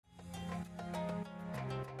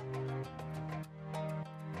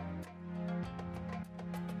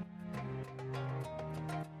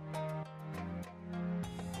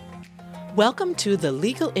Welcome to The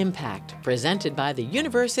Legal Impact, presented by the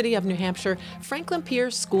University of New Hampshire Franklin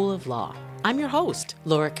Pierce School of Law. I'm your host,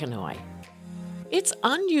 Laura Canoy. It's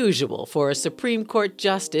unusual for a Supreme Court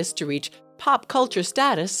justice to reach pop culture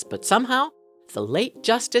status, but somehow, the late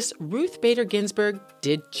Justice Ruth Bader Ginsburg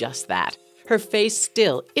did just that. Her face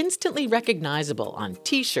still instantly recognizable on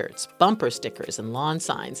t-shirts, bumper stickers, and lawn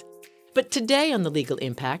signs. But today on The Legal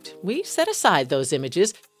Impact, we set aside those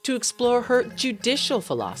images to explore her judicial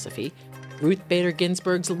philosophy. Ruth Bader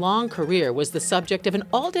Ginsburg's long career was the subject of an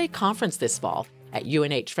all-day conference this fall at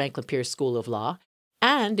UNH Franklin Pierce School of Law,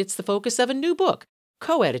 and it's the focus of a new book,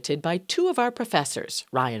 co-edited by two of our professors,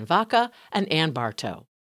 Ryan Vaca and Ann Bartow.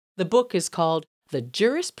 The book is called The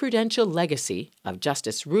Jurisprudential Legacy of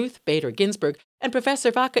Justice Ruth Bader Ginsburg, and Professor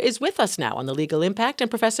Vaca is with us now on The Legal Impact. And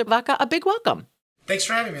Professor Vaca, a big welcome. Thanks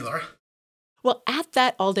for having me, Laura. Well, at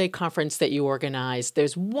that all-day conference that you organized,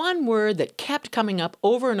 there's one word that kept coming up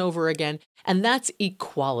over and over again, and that's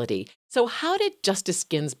equality. So how did Justice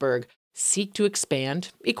Ginsburg seek to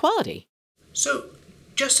expand equality? So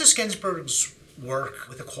Justice Ginsburg's work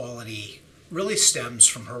with equality really stems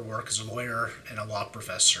from her work as a lawyer and a law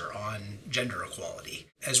professor on gender equality,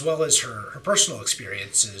 as well as her personal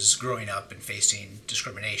experiences growing up and facing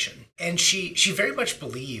discrimination. And she very much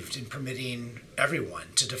believed in permitting everyone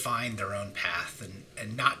to define their own path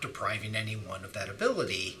and not depriving anyone of that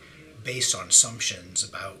ability based on assumptions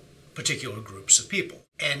about particular groups of people.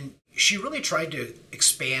 And she really tried to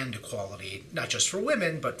expand equality, not just for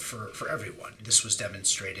women, but for everyone. This was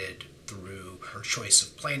demonstrated through her choice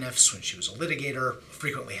of plaintiffs when she was a litigator,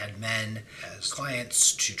 frequently had men as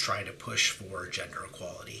clients to try to push for gender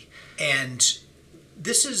equality. And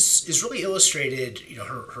this is really illustrated,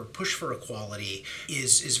 her push for equality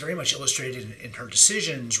is very much illustrated in her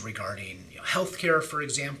decisions regarding healthcare, for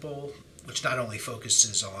example, which not only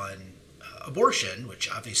focuses on abortion,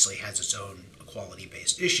 which obviously has its own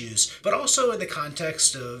equality-based issues, but also in the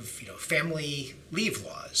context of family leave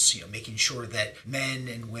laws, making sure that men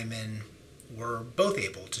and women were both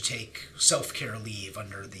able to take self-care leave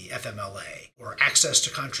under the FMLA, or access to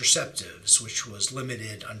contraceptives, which was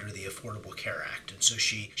limited under the Affordable Care Act. And so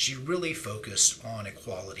she really focused on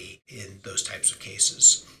equality in those types of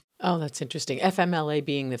cases. Oh, that's interesting. FMLA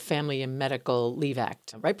being the Family and Medical Leave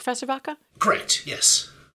Act, right, Professor Vaca? Correct, yes.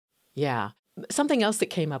 Yeah. Something else that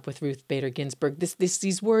came up with Ruth Bader Ginsburg,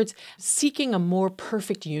 these words, seeking a more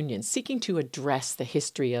perfect union, seeking to address the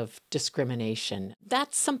history of discrimination.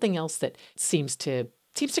 That's something else that seems to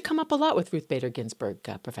come up a lot with Ruth Bader Ginsburg,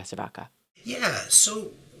 Professor Vaca. Yeah,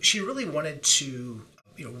 so she really wanted to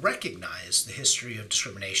recognize the history of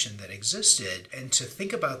discrimination that existed and to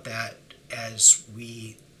think about that as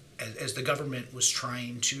the government was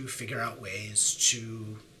trying to figure out ways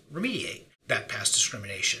to remediate that past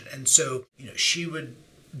discrimination. And so, she would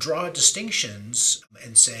draw distinctions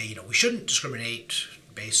and say, we shouldn't discriminate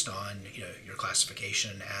based on, your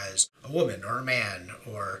classification as a woman or a man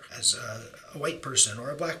or as a white person or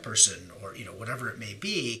a black person or, whatever it may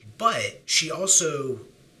be. But she also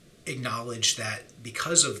acknowledged that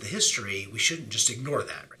because of the history, we shouldn't just ignore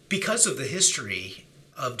that. Because of the history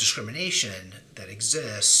of discrimination that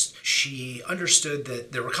exists, she understood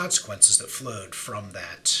that there were consequences that flowed from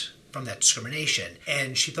that discrimination.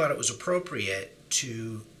 And she thought it was appropriate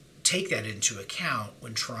to take that into account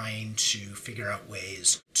when trying to figure out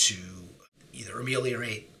ways to either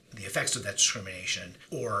ameliorate the effects of that discrimination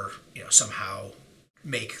or, somehow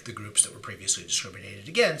make the groups that were previously discriminated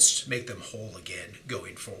against, make them whole again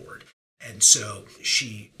going forward. And so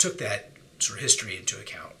she took that sort of history into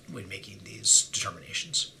account when making these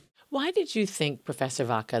determinations. Why did you think, Professor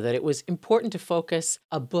Vaca, that it was important to focus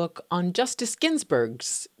a book on Justice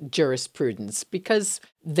Ginsburg's jurisprudence? Because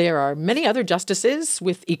there are many other justices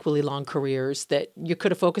with equally long careers that you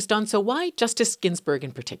could have focused on. So why Justice Ginsburg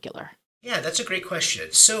in particular? Yeah, that's a great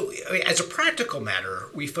question. So, as a practical matter,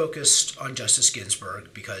 we focused on Justice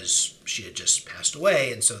Ginsburg because she had just passed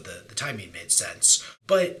away, and so the timing made sense.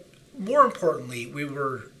 But more importantly, we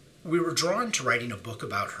were drawn to writing a book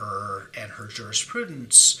about her and her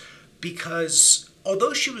jurisprudence because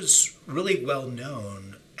although she was really well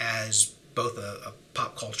known as both a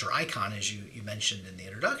pop culture icon, as you mentioned in the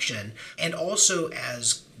introduction, and also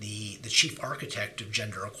as the chief architect of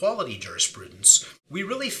gender equality jurisprudence, we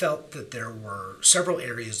really felt that there were several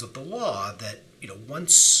areas of the law that,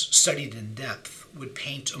 once studied in depth, would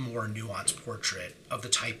paint a more nuanced portrait of the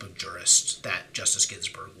type of jurist that Justice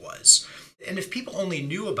Ginsburg was. And if people only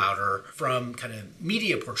knew about her from kind of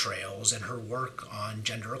media portrayals and her work on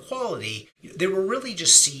gender equality, they were really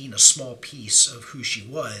just seeing a small piece of who she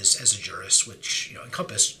was as a jurist, which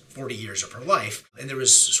encompassed 40 years of her life. And there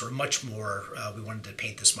was sort of much more, we wanted to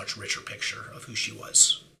paint this much richer picture of who she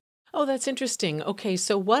was. Oh, that's interesting. Okay,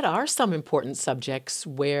 so what are some important subjects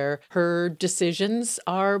where her decisions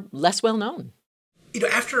are less well known?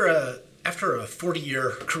 After a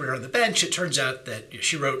 40-year career on the bench, it turns out that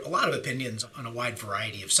she wrote a lot of opinions on a wide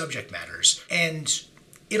variety of subject matters. And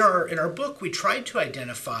in our book, we tried to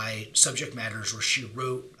identify subject matters where she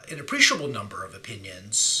wrote an appreciable number of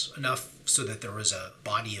opinions, enough so that there was a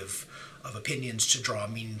body of opinions to draw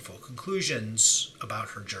meaningful conclusions about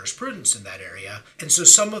her jurisprudence in that area. And so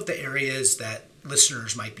some of the areas that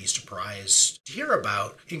listeners might be surprised to hear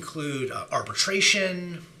about include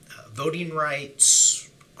arbitration, voting rights,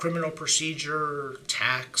 criminal procedure,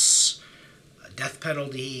 tax, death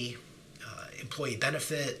penalty, employee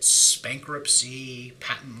benefits, bankruptcy,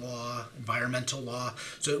 patent law, environmental law.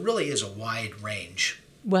 So it really is a wide range.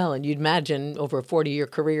 Well, and you'd imagine over a 40-year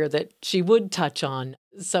career that she would touch on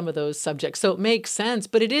some of those subjects. So it makes sense.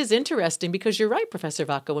 But it is interesting because you're right, Professor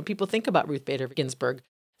Vaca. When people think about Ruth Bader Ginsburg,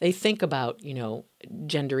 they think about,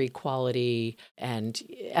 gender equality and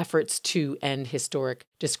efforts to end historic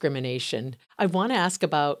discrimination. I want to ask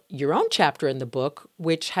about your own chapter in the book,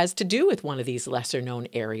 which has to do with one of these lesser-known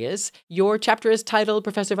areas. Your chapter is titled,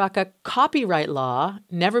 Professor Vaca, Copyright Law,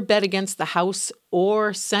 Never Bet Against the House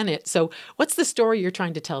or Senate. So what's the story you're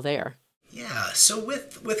trying to tell there? Yeah, so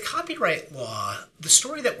with copyright law, the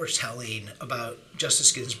story that we're telling about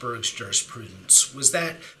Justice Ginsburg's jurisprudence was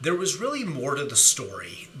that there was really more to the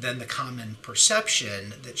story than the common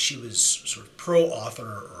perception that she was sort of pro-author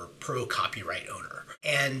or pro-copyright owner.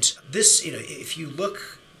 And this, if you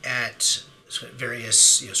look at various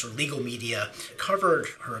sort of legal media covered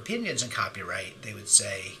her opinions on copyright, they would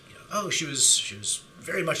say, she was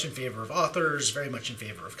very much in favor of authors, very much in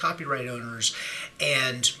favor of copyright owners,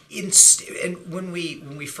 and when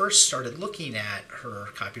we first started looking at her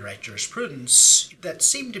copyright jurisprudence, that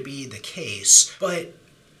seemed to be the case. But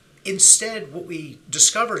instead, what we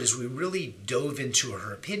discovered as we really dove into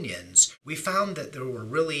her opinions, we found that there were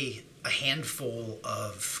really a handful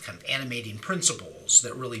of kind of animating principles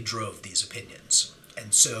that really drove these opinions.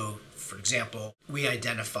 And so, for example, we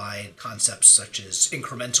identified concepts such as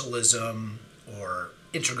incrementalism or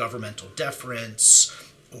intergovernmental deference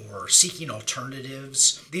or seeking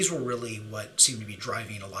alternatives. These were really what seemed to be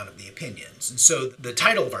driving a lot of the opinions. And so the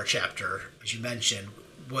title of our chapter, as you mentioned,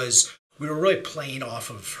 was we were really playing off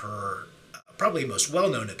of her probably most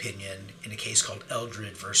well-known opinion in a case called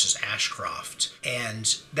Eldred versus Ashcroft.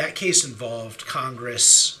 And that case involved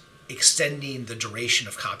Congress extending the duration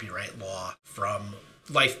of copyright law from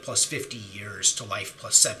life plus 50 years to life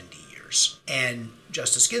plus 70 years. And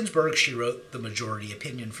Justice Ginsburg, she wrote the majority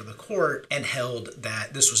opinion for the court and held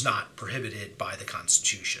that this was not prohibited by the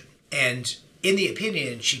Constitution. And in the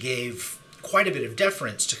opinion, she gave quite a bit of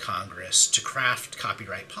deference to Congress to craft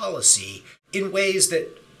copyright policy in ways that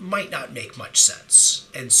might not make much sense.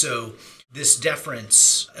 And so this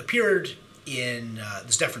deference to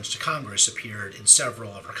Congress appeared in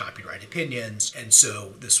several of her copyright opinions. And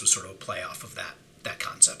so this was sort of a play off of that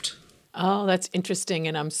concept. Oh, that's interesting.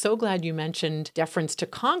 And I'm so glad you mentioned deference to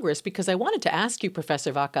Congress, because I wanted to ask you,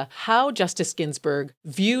 Professor Vaca, how Justice Ginsburg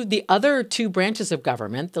viewed the other two branches of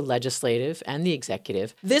government, the legislative and the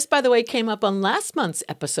executive. This, by the way, came up on last month's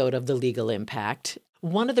episode of The Legal Impact.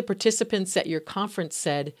 One of the participants at your conference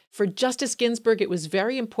said, for Justice Ginsburg, it was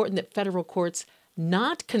very important that federal courts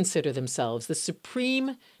not consider themselves the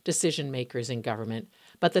supreme decision makers in government,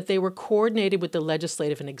 but that they were coordinated with the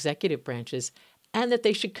legislative and executive branches, and that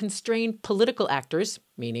they should constrain political actors,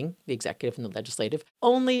 meaning the executive and the legislative,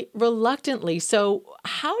 only reluctantly. So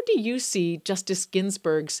how do you see Justice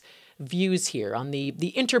Ginsburg's views here on the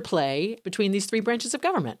interplay between these three branches of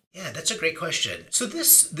government? Yeah, that's a great question. So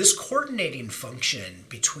this coordinating function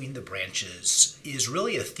between the branches is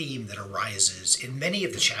really a theme that arises in many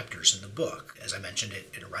of the chapters in the book. As I mentioned,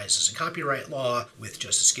 it arises in copyright law, with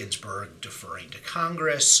Justice Ginsburg deferring to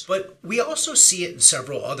Congress, but we also see it in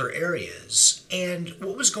several other areas. And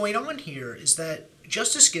what was going on here is that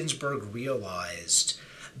Justice Ginsburg realized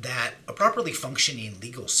that a properly functioning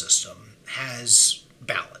legal system has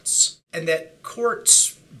balance, and that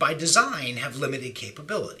courts by design have limited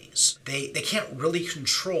capabilities. They can't really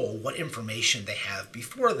control what information they have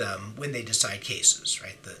before them when they decide cases,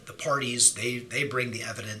 right? The parties, they bring the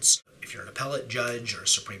evidence. If you're an appellate judge or a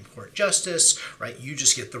Supreme Court justice, right, you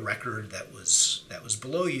just get the record that was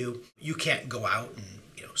below you. You can't go out and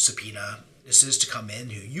subpoena witnesses to come in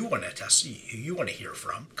who you want to test, who you want to hear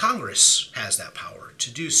from. Congress has that power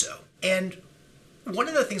to do so. And one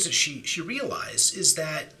of the things that she realized is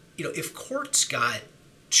that, if courts got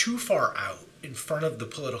too far out in front of the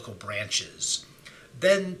political branches,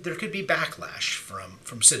 then there could be backlash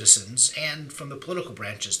from citizens and from the political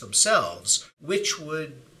branches themselves, which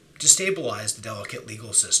would destabilize the delicate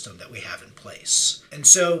legal system that we have in place. And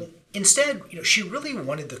so instead, she really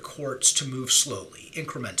wanted the courts to move slowly,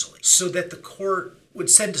 incrementally, so that the court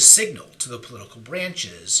would send a signal to the political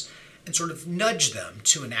branches and sort of nudge them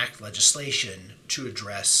to enact legislation to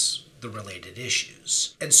address the related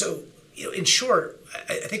issues. And so, in short,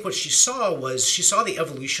 I think what she saw the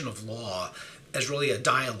evolution of law as really a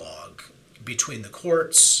dialogue between the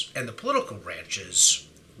courts and the political branches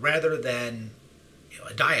rather than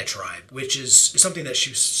a diatribe, which is something that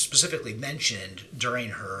she specifically mentioned during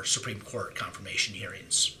her Supreme Court confirmation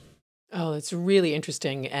hearings. Oh, it's really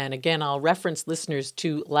interesting. And again, I'll reference listeners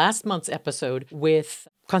to last month's episode with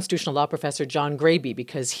constitutional law professor John Graby,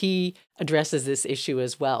 because he addresses this issue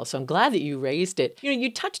as well. So I'm glad that you raised it.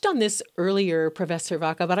 You touched on this earlier, Professor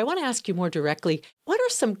Vaca, but I want to ask you more directly. What are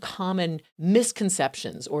some common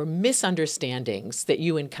misconceptions or misunderstandings that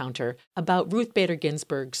you encounter about Ruth Bader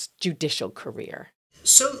Ginsburg's judicial career?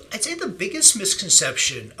 So I'd say the biggest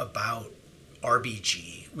misconception about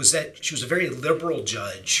RBG was that she was a very liberal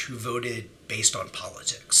judge who voted based on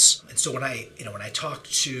politics. And so when I talk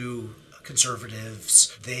to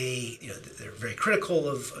conservatives, they're very critical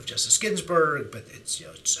of Justice Ginsburg, but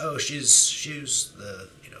she's the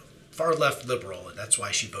far left liberal, and that's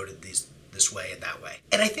why she voted this way and that way.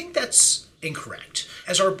 And I think that's incorrect.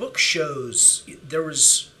 As our book shows, there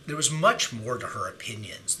was much more to her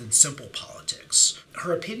opinions than simple politics.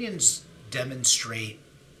 Her opinions demonstrate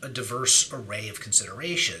a diverse array of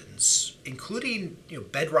considerations, including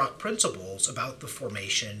bedrock principles about the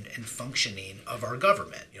formation and functioning of our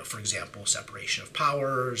government. For example, separation of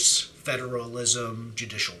powers, federalism,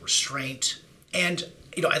 judicial restraint. And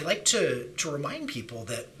I'd like to remind people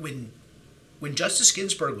that when Justice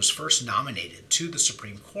Ginsburg was first nominated to the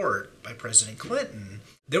Supreme Court by President Clinton,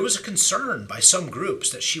 there was a concern by some groups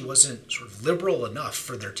that she wasn't sort of liberal enough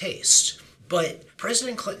for their taste. But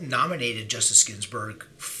President Clinton nominated Justice Ginsburg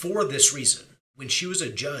for this reason. When she was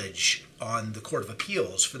a judge on the Court of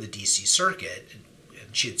Appeals for the D.C. Circuit,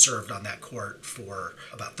 and she had served on that court for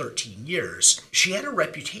about 13 years, she had a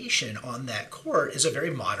reputation on that court as a very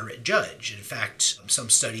moderate judge. In fact, some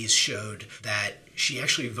studies showed that she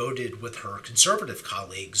actually voted with her conservative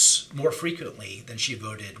colleagues more frequently than she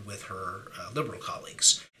voted with her liberal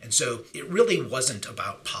colleagues. And so it really wasn't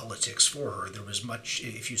about politics for her. There was much,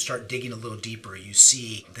 if you start digging a little deeper, you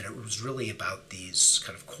see that it was really about these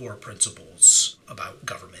kind of core principles about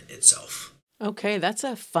government itself. Okay, that's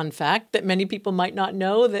a fun fact that many people might not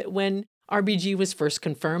know, that when RBG was first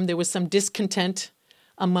confirmed, there was some discontent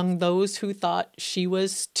among those who thought she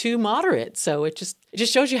was too moderate. So it just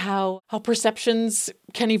shows you how perceptions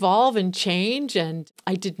can evolve and change. And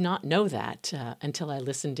I did not know that until I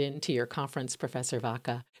listened in to your conference, Professor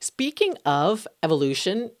Vaca. Speaking of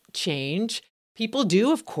evolution, change, people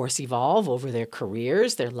do, of course, evolve over their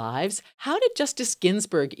careers, their lives. How did Justice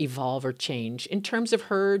Ginsburg evolve or change in terms of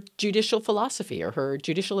her judicial philosophy or her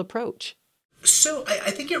judicial approach? So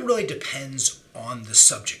I think it really depends on the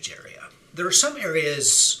subject area. There are some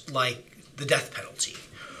areas like the death penalty,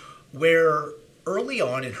 where early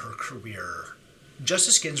on in her career,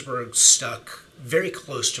 Justice Ginsburg stuck very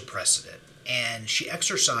close to precedent, and she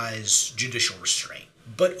exercised judicial restraint.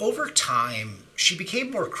 But over time, she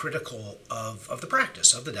became more critical of the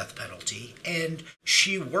practice of the death penalty, and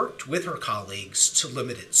she worked with her colleagues to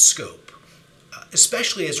limit its scope,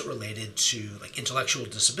 especially as it related to intellectual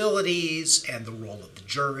disabilities and the role of the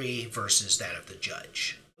jury versus that of the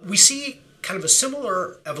judge. We see kind of a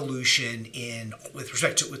similar evolution with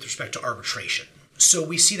respect to arbitration. So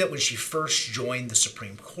we see that when she first joined the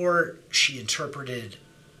Supreme Court, she interpreted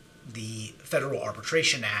the Federal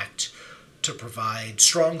Arbitration Act to provide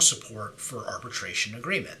strong support for arbitration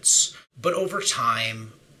agreements. But over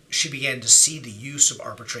time, she began to see the use of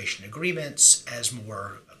arbitration agreements as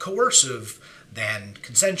more coercive than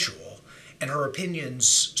consensual, and her opinions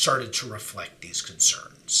started to reflect these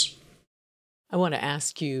concerns. I want to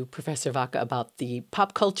ask you, Professor Vaca, about the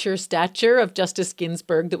pop culture stature of Justice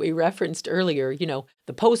Ginsburg that we referenced earlier.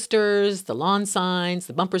 The posters, the lawn signs,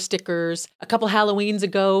 the bumper stickers. A couple Halloweens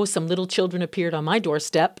ago, some little children appeared on my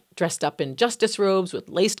doorstep, dressed up in justice robes with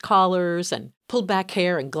laced collars and pulled back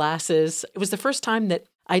hair and glasses. It was the first time that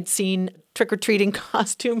I'd seen trick-or-treating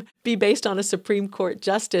costume be based on a Supreme Court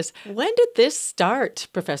justice. When did this start,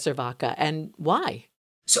 Professor Vaca, and why?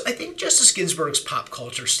 So I think Justice Ginsburg's pop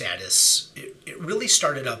culture status, it really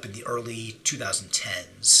started up in the early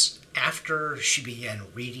 2010s after she began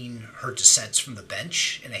reading her dissents from the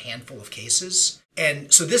bench in a handful of cases.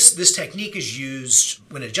 And so this technique is used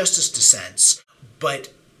when a justice dissents,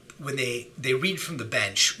 but when they read from the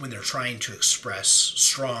bench when they're trying to express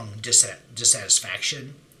strong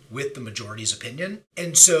dissatisfaction with the majority's opinion.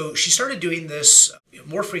 And so she started doing this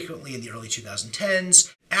more frequently in the early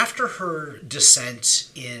 2010s. After her dissent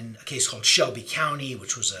in a case called Shelby County,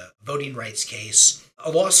 which was a voting rights case,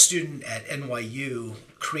 a law student at NYU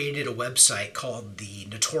created a website called the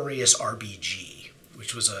Notorious RBG,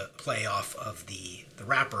 which was a play off of the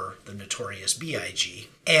rapper, the Notorious B.I.G.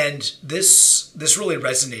 And this really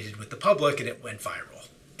resonated with the public, and it went viral.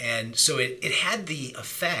 And so it had the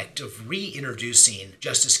effect of reintroducing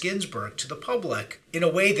Justice Ginsburg to the public in a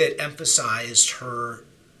way that emphasized her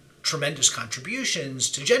tremendous contributions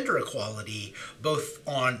to gender equality, both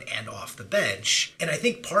on and off the bench. And I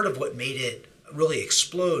think part of what made it really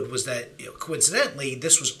explode was that, coincidentally,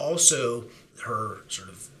 this was also her sort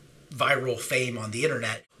of viral fame on the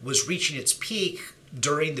internet was reaching its peak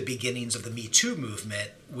during the beginnings of the Me Too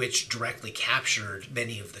movement, which directly captured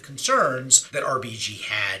many of the concerns that RBG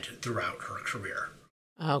had throughout her career.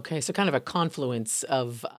 Okay, so kind of a confluence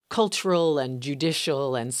of cultural and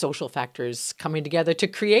judicial and social factors coming together to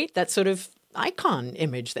create that sort of icon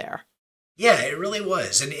image there. Yeah, it really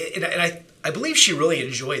was. And I believe she really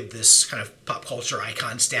enjoyed this kind of pop culture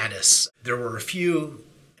icon status. There were a few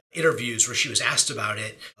interviews where she was asked about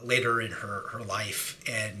it later in her life,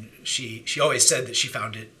 and she always said that she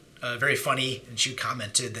found it very funny, and she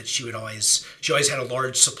commented that she always had a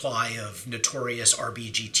large supply of Notorious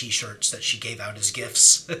RBG t-shirts that she gave out as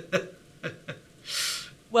gifts.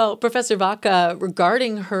 Well, Professor Vaca,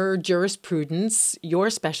 regarding her jurisprudence, your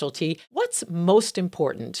specialty, what's most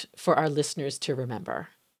important for our listeners to remember?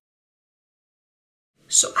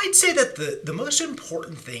 So I'd say that the most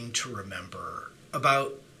important thing to remember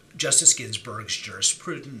about Justice Ginsburg's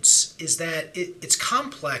jurisprudence is that it's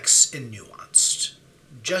complex and nuanced,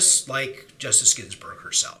 just like Justice Ginsburg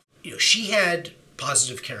herself. She had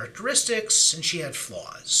positive characteristics and she had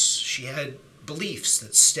flaws. She had beliefs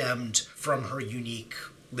that stemmed from her unique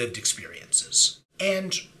lived experiences.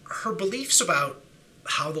 And her beliefs about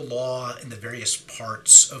how the law and the various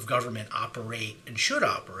parts of government operate and should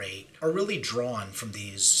operate are really drawn from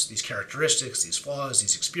these characteristics, these flaws,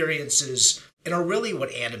 these experiences, and are really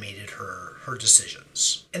what animated her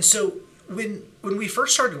decisions. And so when we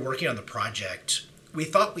first started working on the project, we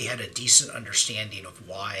thought we had a decent understanding of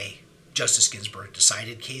why Justice Ginsburg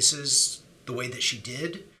decided cases the way that she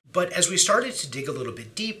did. But as we started to dig a little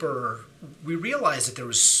bit deeper, we realized that there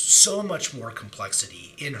was so much more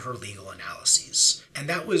complexity in her legal analyses. And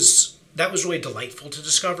that was really delightful to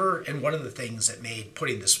discover, and one of the things that made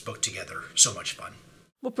putting this book together so much fun.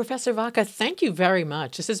 Well, Professor Vaca, thank you very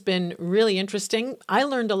much. This has been really interesting. I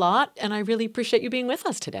learned a lot, and I really appreciate you being with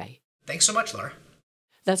us today. Thanks so much, Laura.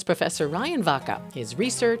 That's Professor Ryan Vaca. His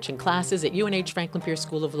research and classes at UNH Franklin Pierce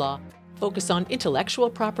School of Law focus on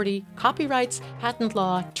intellectual property, copyrights, patent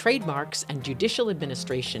law, trademarks, and judicial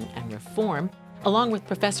administration and reform. Along with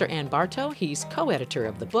Professor Ann Bartow, he's co-editor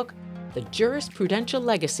of the book, The Jurisprudential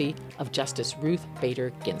Legacy of Justice Ruth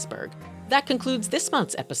Bader Ginsburg. That concludes this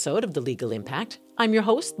month's episode of The Legal Impact. I'm your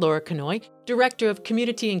host, Laura Kanoy, Director of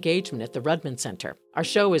Community Engagement at the Rudman Center. Our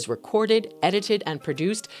show is recorded, edited, and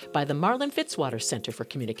produced by the Marlin Fitzwater Center for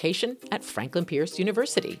Communication at Franklin Pierce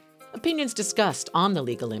University. Opinions discussed on The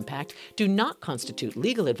Legal Impact do not constitute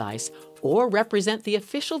legal advice or represent the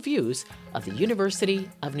official views of the University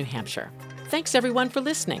of New Hampshire. Thanks, everyone, for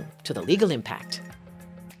listening to The Legal Impact.